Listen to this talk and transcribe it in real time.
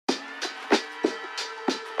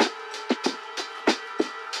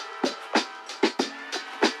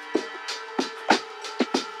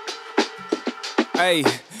Hey,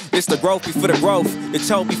 it's the growth before the growth, the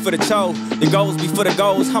toe before the toe, the goals before the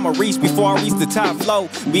goals. I'ma reach before I reach the top flow.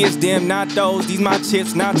 Be it's them, not those. These my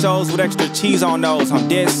chips, nachos with extra cheese on those. I'm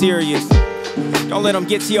dead serious. Don't let them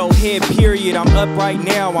get to your head, period. I'm up right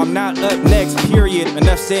now, I'm not up next, period.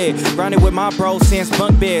 Enough said, grinding with my bros since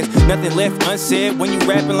bunk beds. Nothing left unsaid when you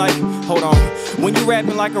rapping like, hold on. When you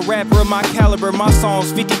rapping like a rapper of my caliber, my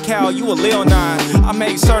song's 50 cal, you a Lil 9. I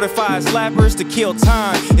make certified slappers to kill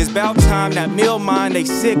time. It's about time, that mill mine, they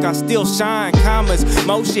sick, I still shine. Commas,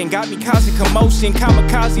 motion, got me causing commotion.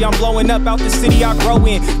 Kamikaze, I'm blowing up out the city I grow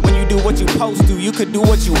in. When you do what you supposed to, you could do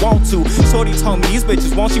what you want to. Shorty told me these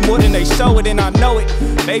bitches want you more than they show it, and I know it.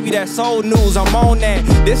 Baby, that's old news, I'm on that.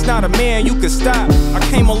 This not a man, you could stop. I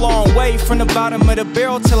came a long way from the bottom of the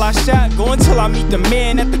barrel till I shot. Go until I meet the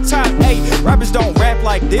man at the top. Hey, rappers don't rap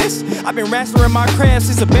like this. I've been mastering my craft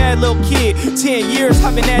since a bad little kid. 10 years,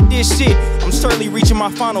 I've been at this shit. I'm certainly reaching my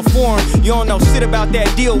final form. You don't know shit about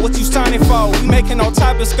that deal, what you signing for? We making all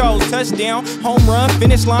type of scores. Touchdown, home run,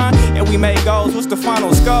 finish line, and we made goals. What's the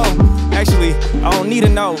final score? Actually, I don't need to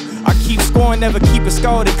know. I keep scoring, never keep a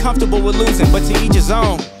score. They comfortable with losing, but to each his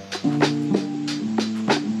own.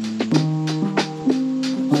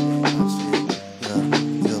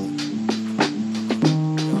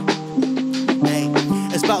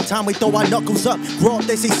 Time we throw our knuckles up. Grow up,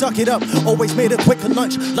 they say suck it up. Always made a quicker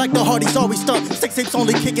lunch, like the Hardys always stunt. 6 apes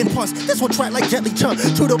only kicking punts. This one track like Jelly Chunk.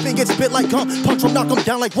 True to big, get spit like gum. Punch them, knock them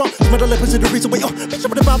down like rum. Smell the lippers in the reason why, bitch,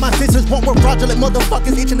 I'm about my sisters. Won't work fraudulent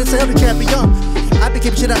motherfuckers itching to sell the champion. I be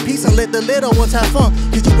keeping shit at peace and let the little ones have fun.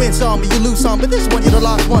 Cause you win some and you lose some, but this one you're the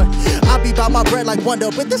lost one. I be about my bread like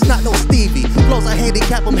Wonder, but this not no Stevie. Flows I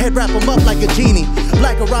handicap them, head wrap them up like a genie.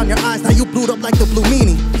 Black around your eyes, now you blued up like the blue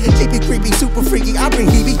meanie. GP creepy, super freaky, I bring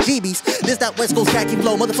heebie-jeebies. This that West Coast khaki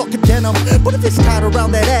flow, motherfucking denim. But if it's tied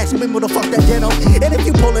around that ass, remember the fuck that denim. And if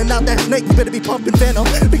you pulling out that snake, you better be pumping venom.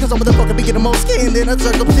 Because I'm motherfucking be getting more skin than a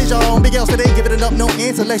circumcision on Big L, so they ain't giving it up no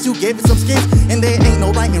ends unless you gave it some skins. And there ain't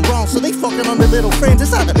no right and wrong, so they fucking on the little friends.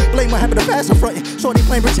 It's either blame what happened to pass or front. Shorty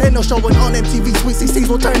playing pretend, no showing on MTV. Sweet 16s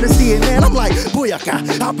will turn to CNN. I'm like, booyaka,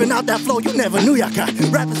 hopping out that flow, you never knew yaka.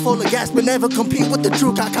 Rappers full of gas, but never compete with the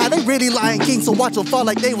true kaka. They really Lion King, so watch them fall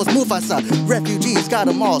like they was Mufasa. Refugees got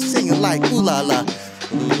them all singing like ooh la la,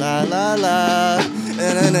 ooh la la la,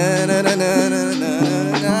 na na na na na na na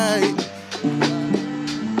na.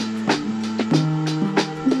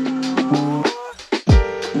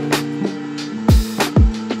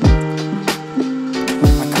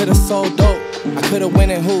 I could've sold dope, I could've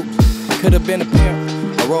went in hoops, I could've been a pimp.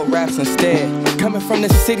 I wrote raps instead. Coming from the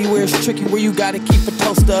city where it's tricky, where you gotta keep a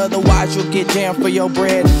toaster, otherwise you'll get jammed for your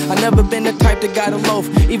bread. I never been the type that got a loaf,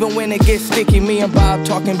 even when it gets sticky. Me and Bob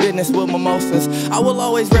talking business with mimosas. I will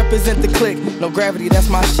always represent the clique. No gravity, that's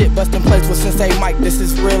my shit. Bustin' plates with Sensay Mike, this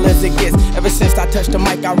is real as it gets. Ever since I touched the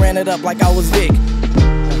mic, I ran it up like I was Vic.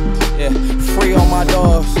 Yeah, free on my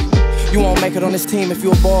dogs. You won't make it on this team if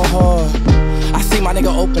you a ball hard. I see my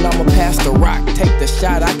nigga open, I'ma pass the rock. Take the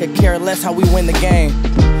shot, I could care less how we win the game.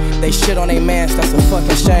 They shit on they mans, that's a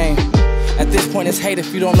fucking shame. At this point it's hate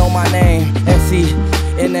if you don't know my name. S-E-N-S-A-Y,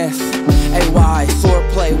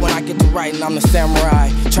 swordplay. When I get to writing, I'm the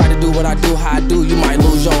samurai. Try to do what I do, how I do, you might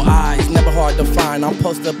lose your eyes. Never hard to find, I'm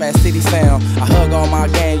posted up at City Sound. I hug on my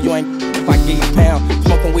gang, you ain't if I give you a pound.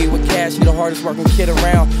 Smoking weed with cash, you the hardest working kid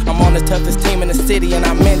around. I'm on the toughest team in the city and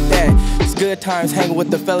I meant that. It's good times hanging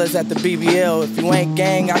with the fellas at the BBL. If you ain't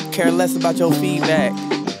gang, I care less about your feedback.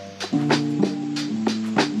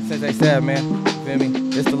 Sensaysav, man, you feel me?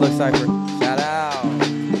 This the LOOK Cypher. Shout out.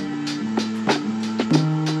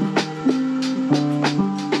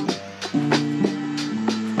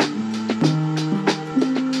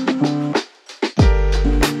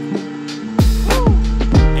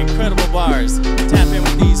 Incredible bars. Tap in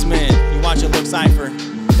with these men. You watch a LOOK Cypher,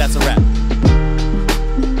 that's a wrap.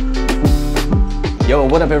 Yo,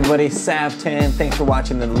 what up everybody? Sav10. Thanks for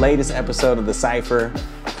watching the latest episode of The Cypher.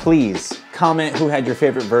 Please comment who had your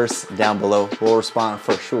favorite verse down below. We'll respond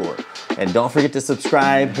for sure. And don't forget to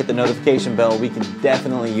subscribe, hit the notification bell. We can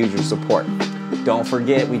definitely use your support. Don't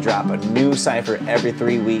forget, we drop a new Cypher every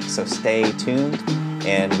 3 weeks, so stay tuned.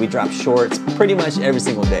 And we drop shorts pretty much every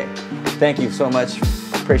single day. Thank you so much.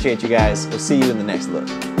 Appreciate you guys. We'll see you in the next look.